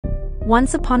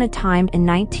Once upon a time in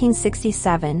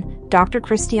 1967, Dr.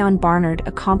 Christiaan Barnard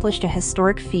accomplished a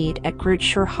historic feat at Groote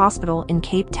Schuur Hospital in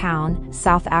Cape Town,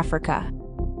 South Africa.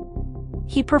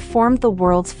 He performed the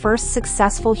world's first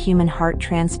successful human heart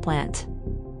transplant.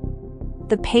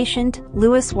 The patient,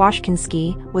 Louis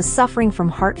Washkansky, was suffering from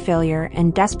heart failure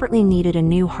and desperately needed a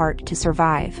new heart to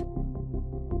survive.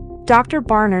 Dr.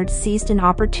 Barnard seized an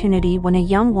opportunity when a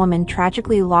young woman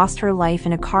tragically lost her life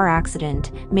in a car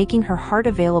accident, making her heart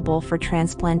available for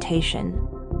transplantation.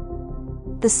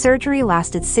 The surgery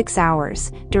lasted 6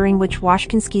 hours, during which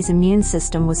Washkansky's immune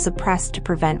system was suppressed to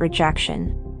prevent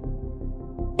rejection.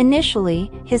 Initially,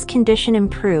 his condition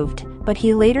improved, but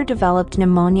he later developed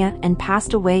pneumonia and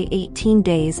passed away 18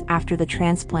 days after the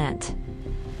transplant.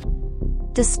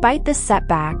 Despite this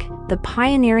setback, the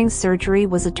pioneering surgery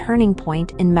was a turning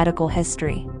point in medical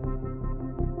history.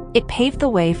 It paved the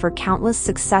way for countless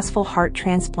successful heart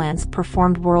transplants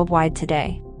performed worldwide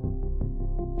today.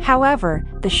 However,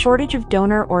 the shortage of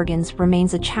donor organs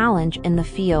remains a challenge in the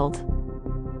field.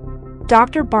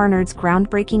 Dr. Barnard's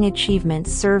groundbreaking achievement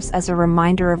serves as a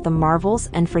reminder of the marvels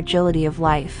and fragility of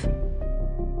life.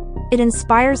 It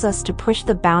inspires us to push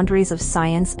the boundaries of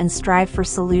science and strive for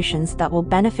solutions that will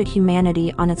benefit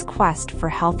humanity on its quest for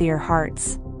healthier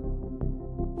hearts.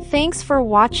 Thanks for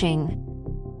watching.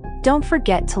 Don't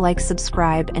forget to like,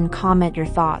 subscribe, and comment your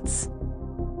thoughts.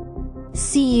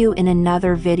 See you in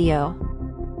another video.